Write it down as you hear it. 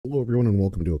Hello everyone and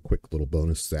welcome to a quick little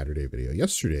bonus Saturday video.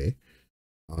 Yesterday,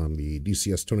 the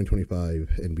DCS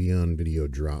 2025 and beyond video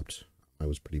dropped. I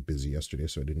was pretty busy yesterday,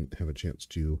 so I didn't have a chance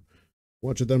to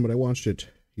watch it then, but I watched it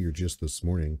here just this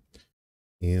morning.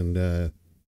 And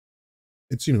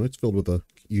it's, it's filled with the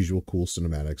usual cool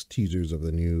cinematics, teasers of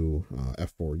the new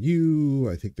F4U.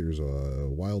 I think there's a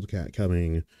Wildcat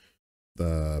coming,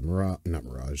 the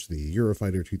the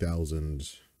Eurofighter 2000,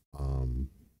 and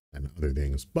other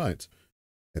things, but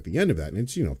at the end of that, and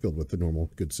it's, filled with the normal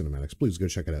good cinematics. Please go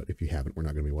check it out if you haven't. We're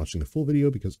not going to be watching the full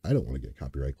video because I don't want to get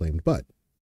copyright claimed, but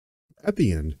at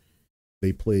the end,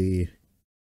 they play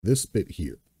this bit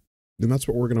here. And that's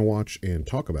what we're going to watch and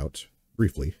talk about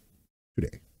briefly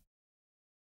today.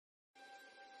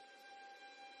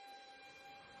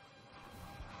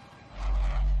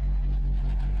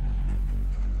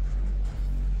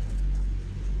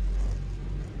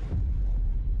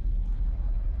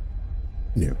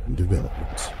 Now in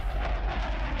development.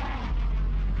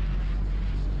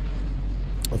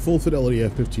 A full fidelity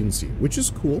F-15C, which is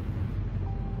cool.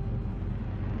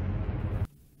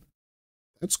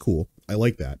 That's cool. I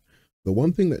like that. The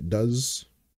one thing that does,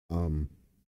 I don't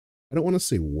want to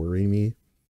say worry me,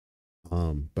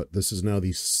 but this is now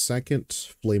the second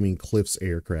Flaming Cliffs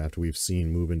aircraft we've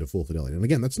seen move into full fidelity. And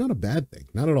again, that's not a bad thing.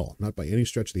 Not at all. Not by any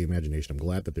stretch of the imagination. I'm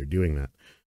glad that they're doing that.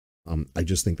 I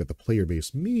just think that the player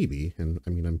base maybe, and I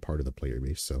mean, I'm part of the player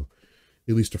base, so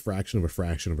at least a fraction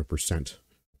of a percent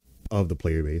of the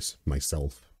player base,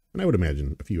 myself, and I would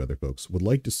imagine a few other folks, would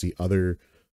like to see other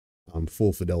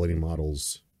full fidelity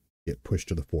models get pushed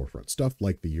to the forefront. Stuff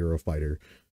like the Eurofighter,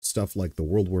 stuff like the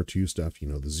World War II stuff,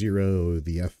 the Zero,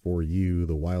 the F4U,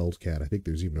 the Wildcat. I think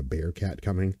there's even a Bearcat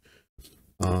coming.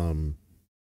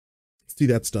 See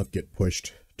that stuff get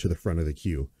pushed to the front of the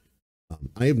queue.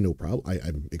 I have no problem.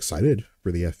 I'm excited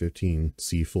for the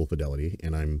F-15C full fidelity,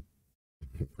 and I'm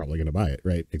probably going to buy it,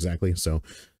 right? Exactly. So,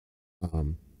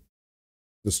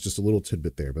 this is just a little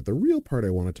tidbit there. But the real part I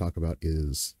want to talk about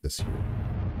is this here.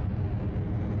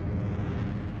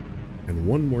 And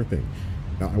one more thing.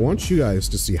 Now, I want you guys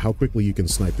to see how quickly you can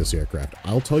snipe this aircraft.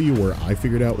 I'll tell you where I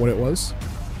figured out what it was.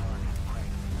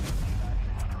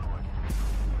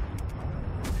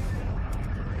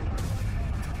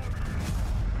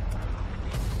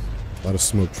 A lot of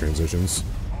smoke transitions.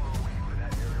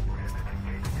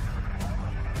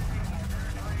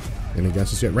 Any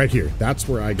guesses yet? Right here. That's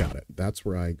where I got it. That's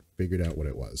where I figured out what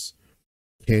it was.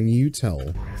 Can you tell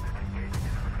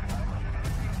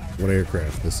what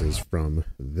aircraft this is from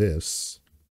this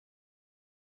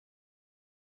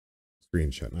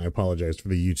screenshot? And I apologize for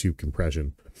the YouTube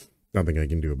compression. Nothing I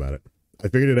can do about it. I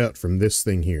figured it out from this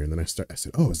thing here, and then I said,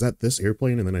 oh, is that this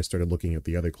airplane? And then I started looking at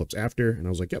the other clips after, and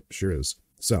I was like, yep, sure is.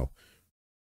 So,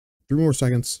 3 more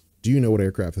seconds. Do you know what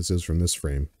aircraft this is from this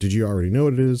frame? Did you already know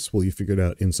what it is? Will you figure it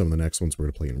out in some of the next ones we're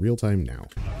going to play in real time now?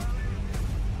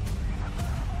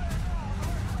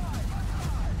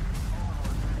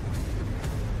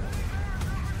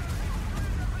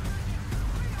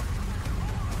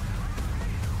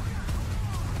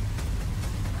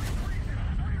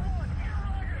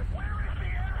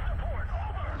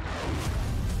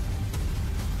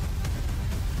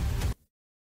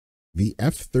 The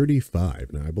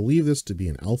F-35. Now, I believe this to be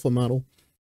an alpha model.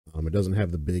 It doesn't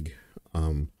have the big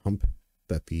hump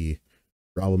that the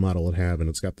Bravo model would have, and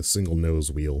it's got the single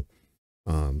nose wheel.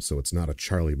 So it's not a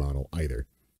Charlie model either.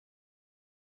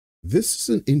 This is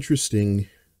an interesting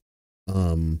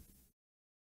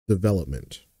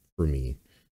development for me.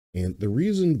 And the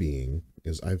reason being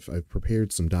is I've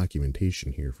prepared some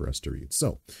documentation here for us to read.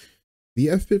 So the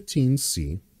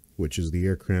F-15C, which is the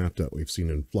aircraft that we've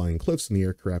seen in Flying Cliffs, and the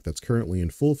aircraft that's currently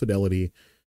in full fidelity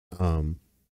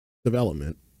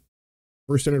development,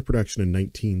 first entered production in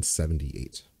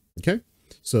 1978. Okay,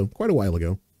 so quite a while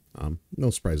ago. No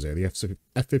surprise there. The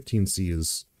F-15C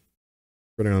is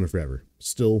running on forever.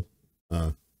 Still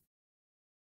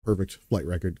perfect flight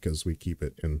record because we keep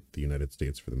it in the United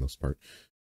States for the most part.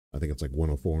 I think it's like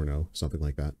 104.0, something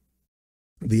like that.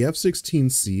 The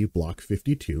F-16C Block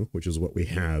 52, which is what we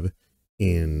have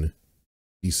in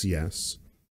DCS,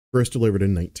 first delivered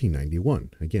in 1991.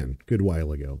 Again, good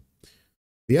while ago.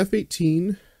 The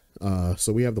F-18,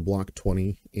 so we have the Block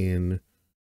 20 in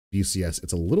DCS.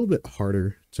 It's a little bit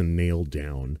harder to nail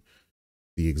down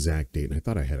the exact date, and I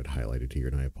thought I had it highlighted here,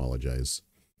 and I apologize.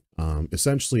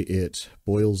 Essentially, it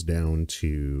boils down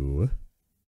to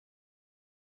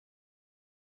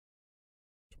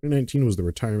 2019 was the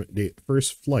retirement date.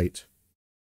 First flight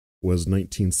was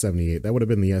 1978. That would have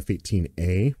been the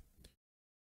F-18A.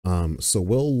 So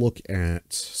we'll look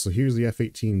at, so here's the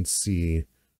F-18C,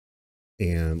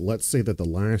 and let's say that the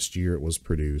last year it was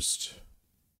produced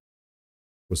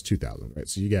was 2000, right?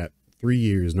 So you got 3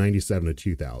 years, 97 to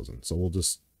 2000. So we'll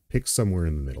just pick somewhere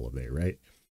in the middle of there, right?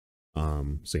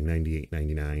 Say 98,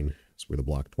 99 is where the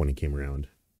Block 20 came around.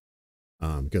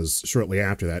 Because shortly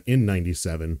after that, in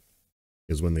 97,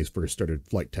 is when they first started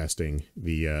flight testing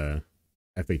the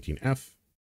F-18F,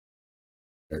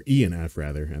 or E and F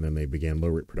rather, and then they began low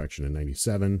rate production in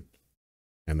 97,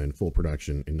 and then full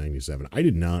production in 97. I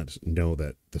did not know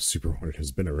that the Super Hornet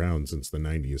has been around since the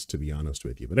 90s, to be honest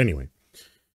with you. But anyway,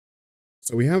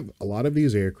 so we have a lot of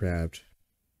these aircraft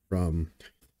from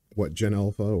what Gen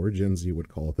Alpha or Gen Z would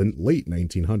call the late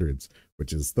 1900s,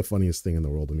 which is the funniest thing in the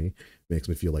world to me. Makes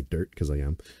me feel like dirt, because I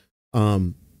am.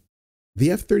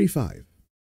 The F-35.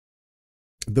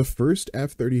 The first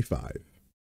F-35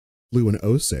 flew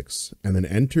in 06 and then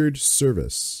entered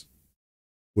service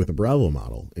with a Bravo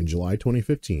model in July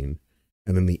 2015,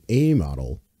 and then the A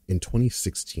model in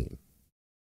 2016.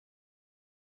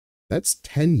 That's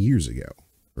 10 years ago,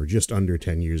 or just under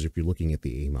 10 years if you're looking at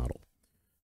the A model.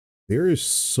 There is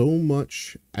so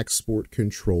much export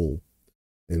control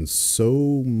and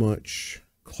so much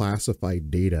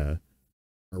classified data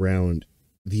around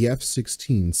the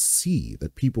F-16C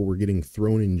that people were getting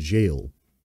thrown in jail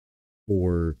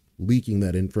for leaking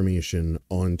that information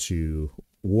onto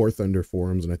War Thunder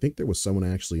forums. And I think there was someone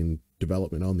actually in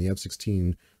development on the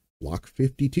F-16 Block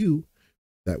 52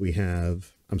 that we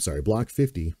have, I'm sorry, Block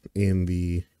 50 in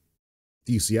the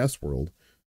DCS world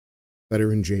that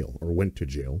are in jail or went to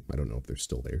jail. I don't know if they're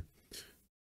still there.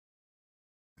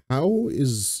 How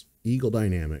is Eagle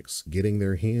Dynamics getting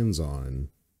their hands on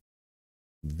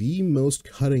the most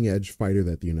cutting edge fighter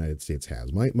that the United States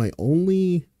has? My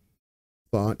only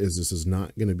thought is this is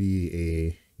not going to be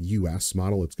a US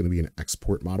model. It's going to be an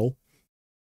export model,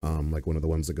 like one of the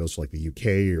ones that goes to like the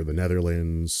UK or the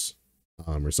Netherlands,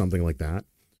 or something like that.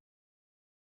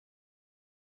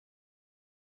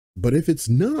 But if it's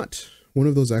not one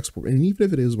of those export, and even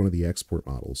if it is one of the export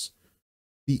models,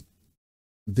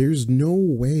 there's no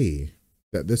way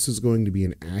that this is going to be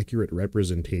an accurate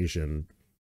representation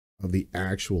of the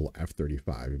actual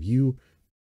F-35. If you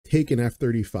take an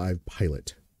F-35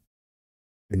 pilot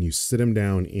and you sit him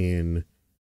down in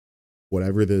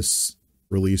whatever this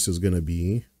release is going to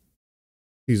be,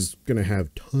 he's going to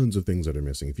have tons of things that are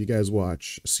missing. If you guys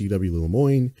watch CW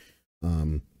Lemoyne,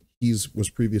 was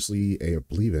previously I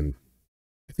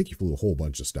think he flew a whole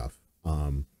bunch of stuff.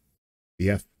 The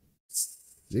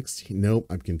F-16, nope,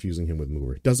 I'm confusing him with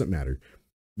Mover. It doesn't matter.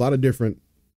 A lot of different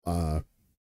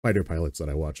fighter pilots that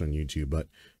I watch on YouTube, but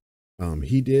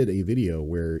he did a video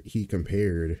where he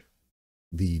compared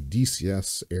the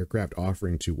DCS aircraft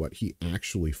offering to what he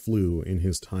actually flew in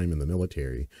his time in the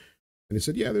military. And he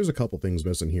said, yeah, there's a couple things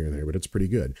missing here and there, but it's pretty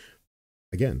good.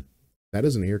 Again, that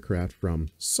is an aircraft from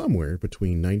somewhere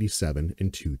between 97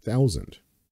 and 2000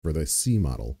 for the C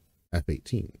model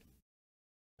F-18.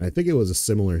 And I think it was a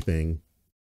similar thing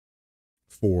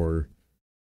for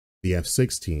the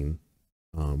F-16,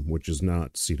 which is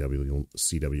not CW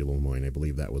Lemoyne. I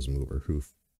believe that was Mover, who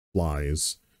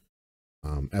flies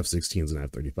F-16s and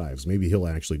F-35s. Maybe he'll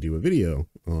actually do a video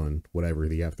on whatever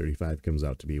the F-35 comes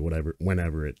out to be,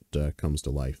 whenever it comes to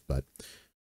life. But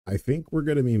I think we're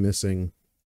going to be missing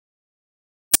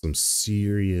some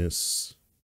serious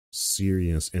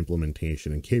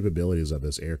implementation and capabilities of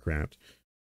this aircraft.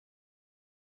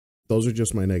 Those are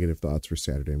just my negative thoughts for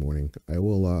Saturday morning. I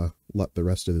will let the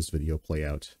rest of this video play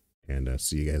out and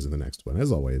see you guys in the next one.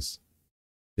 As always,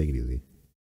 take it easy.